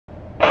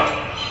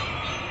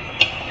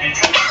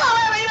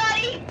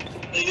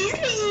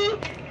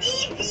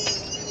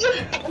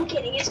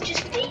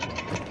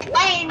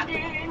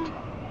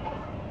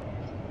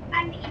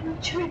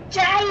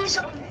this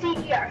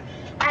video,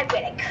 I've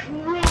got a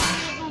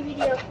crazy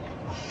video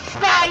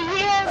for you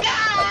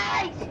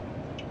guys.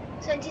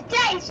 So in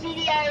today's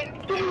video,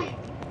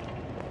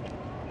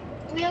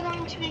 we are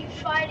going to be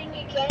fighting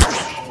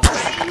against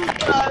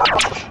rainbow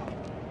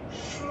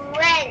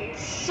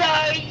friends. So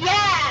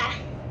yeah,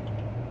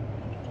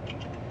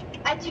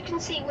 as you can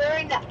see, we're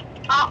in the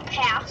up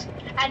house,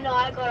 and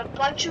I got a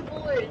bunch of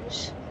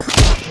balloons.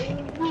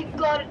 We've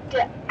got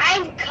the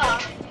anchor,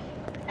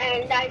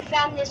 and I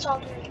found this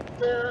on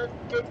the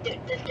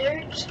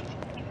dudes.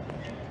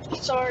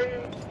 So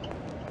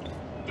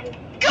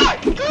go!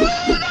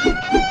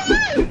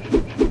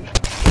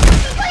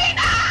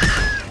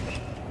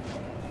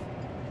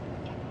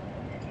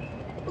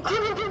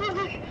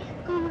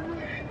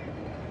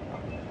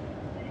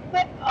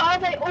 Where are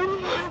they? Oh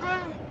my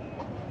god!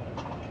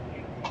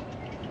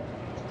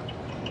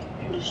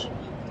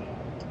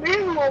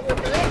 Where's more with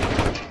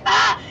it?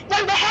 Ah!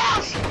 No, the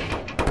house!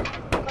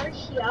 Go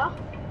here.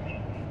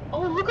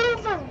 Oh, look at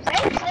all the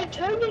reds. They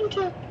turned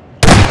into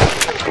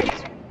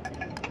reds.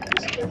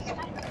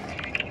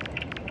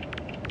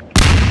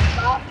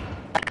 But,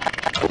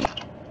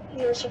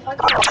 yes, if I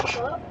can watch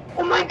it.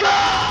 Oh my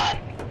god!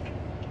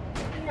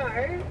 No,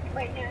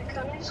 wait, now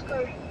can I just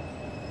go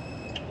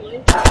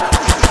blue?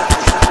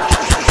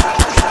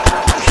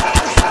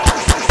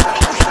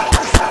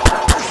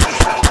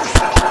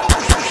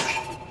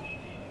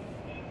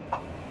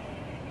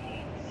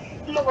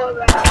 I'm gonna go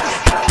back.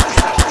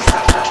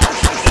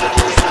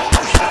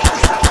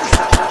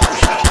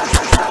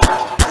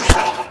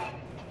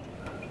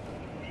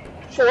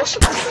 Force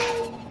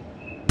control.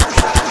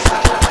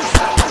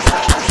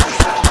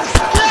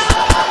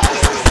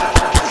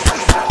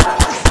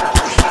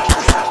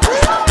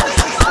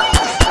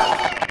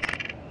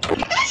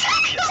 That's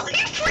actually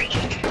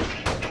freaking.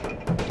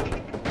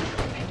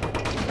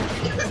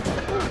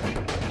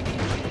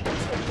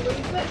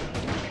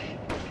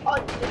 Oh,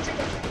 it's like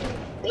a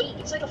freaking bait.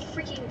 It's like a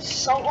freaking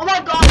salt. Oh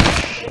my god!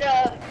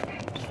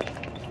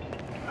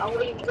 Are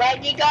we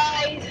ready,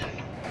 guys?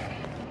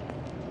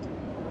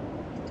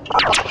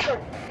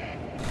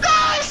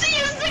 Guys, see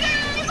you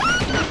guys! Oh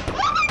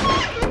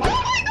my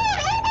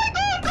god! Oh my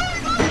god! Oh my god! Oh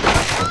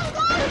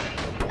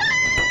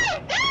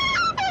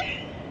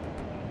my god!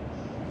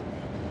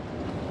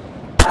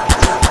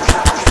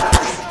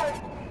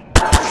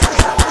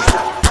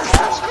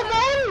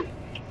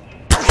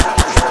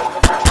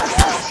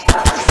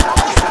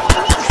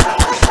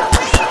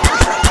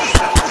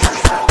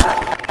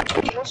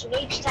 Boss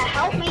needs to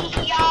help me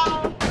here.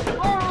 Come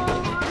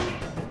on.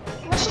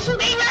 Boss isn't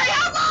being very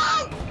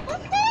helpful.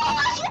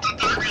 That's what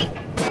they're doing.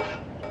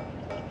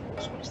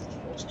 What is the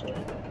force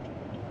doing?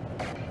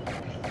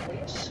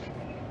 Force?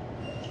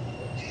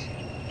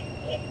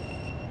 Yeah.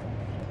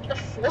 The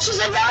force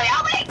isn't very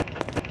helping.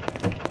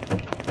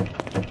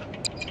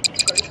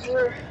 Go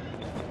through.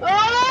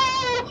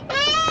 Oh!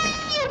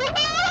 Oh!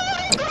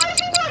 Guys,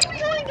 you must be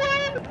doing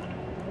good.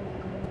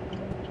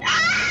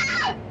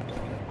 Ah!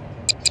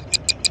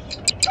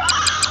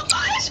 Oh,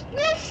 guys,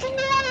 we're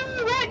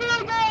flying right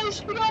now,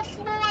 guys. We are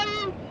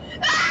flying.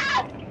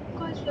 Ah!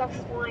 Guys, we are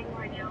flying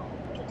right now.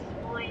 We're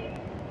flying.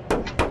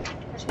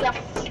 Guys, we are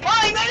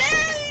flying right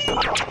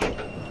now.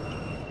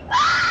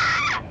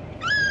 Ah!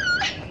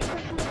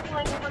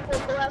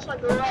 Go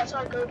outside, go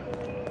outside, go.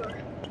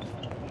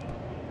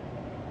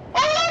 Oh,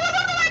 my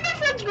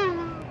friends, go.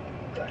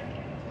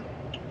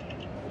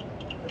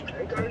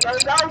 Okay, go.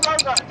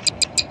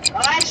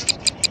 Guys.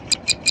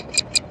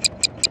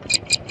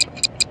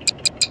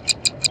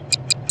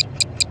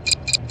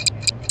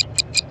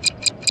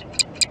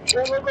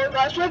 Go,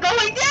 guys, we're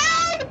going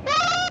down!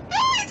 Oh,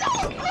 guys!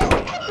 Oh,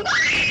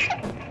 guys!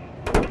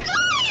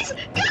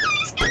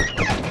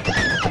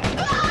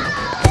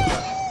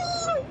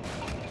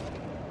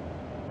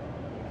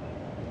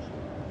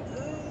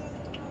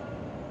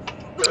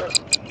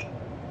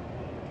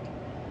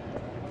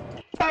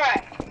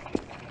 Alright.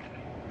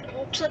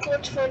 Looks like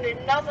let's find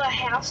another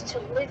house to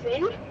live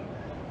in,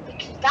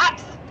 because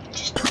that's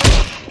just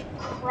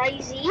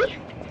crazy.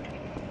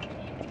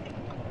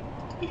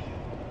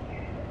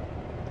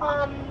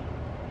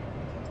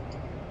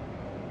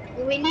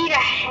 We need a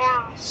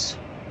house.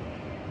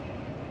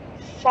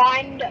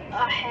 Find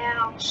a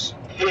house.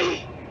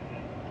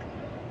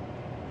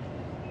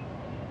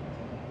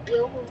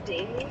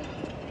 Building.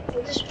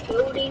 We're just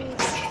building.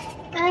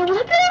 Will it be able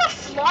to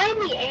fly in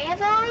the air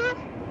though?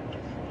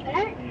 I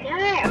don't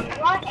know.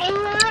 What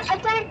air? I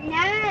don't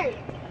know.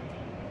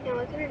 No,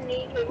 we're gonna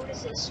need. Wait, what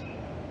is this?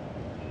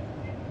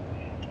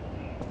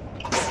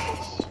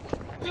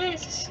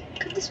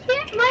 Could this be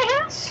at my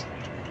house?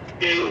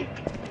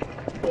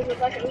 Maybe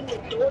like the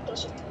door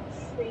doesn't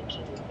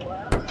freaking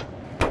work.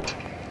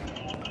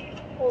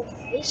 Oh,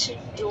 this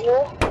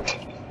door.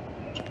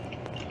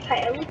 Hey,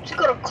 at least we've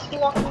got a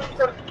clock, we've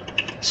got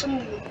some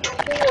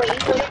toy,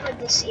 whatever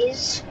this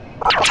is.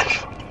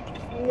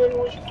 And then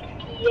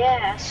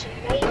yeah, so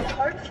maybe,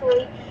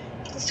 hopefully,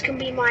 this can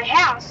be my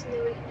house, and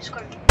then we can just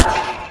go.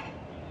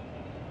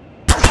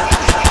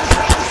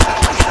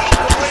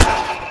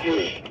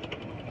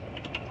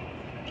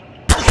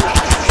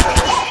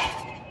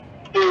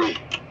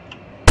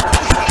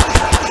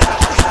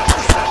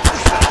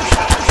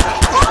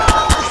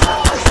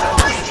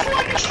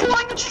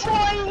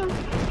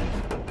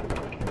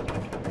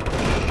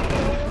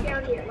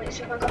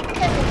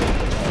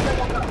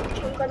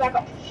 because I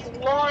got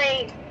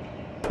flying.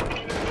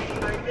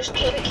 Just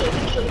keep it.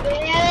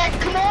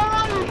 Come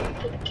on!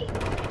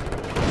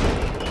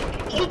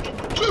 Keep it.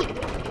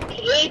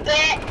 Okay,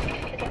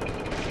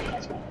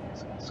 guys.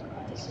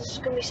 This is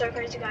gonna be so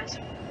crazy, guys.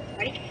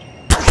 Ready?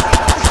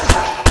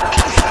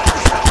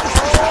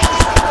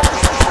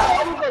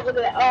 Oh my god, look at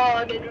that.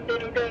 Oh,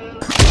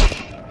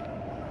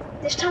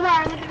 This time we're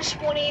only going to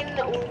spawn in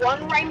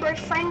one rainbow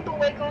friend, but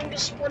we're going to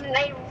spawn in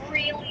a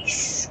really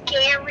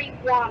scary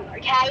one,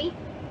 okay?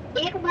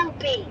 It will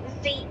be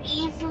the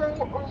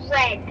evil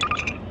red.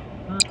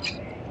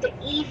 The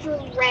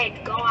evil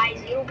red,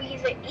 guys. It'll be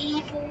the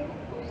evil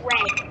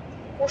red.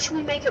 Or should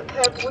we make it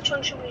purple? Which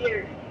one should we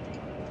do?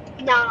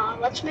 Nah,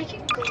 let's make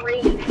it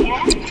green,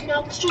 yeah? No,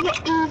 let's do the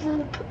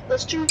evil,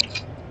 let's do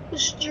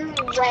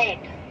red.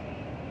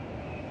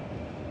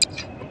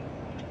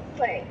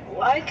 Wait,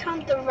 why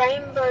can't the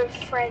rainbow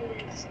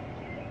friends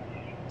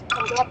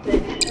come up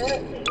and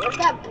hurt me? What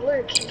about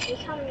blue? Can he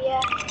come?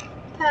 Yeah.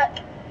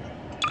 But,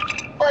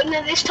 oh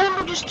no, this time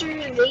we'll just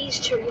do these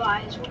two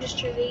guys.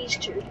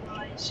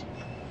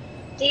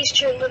 These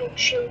two little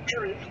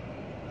children.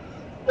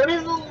 What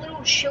are the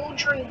little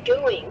children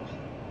doing?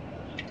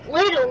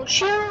 Little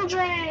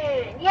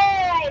children!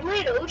 Yay!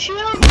 Little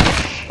children!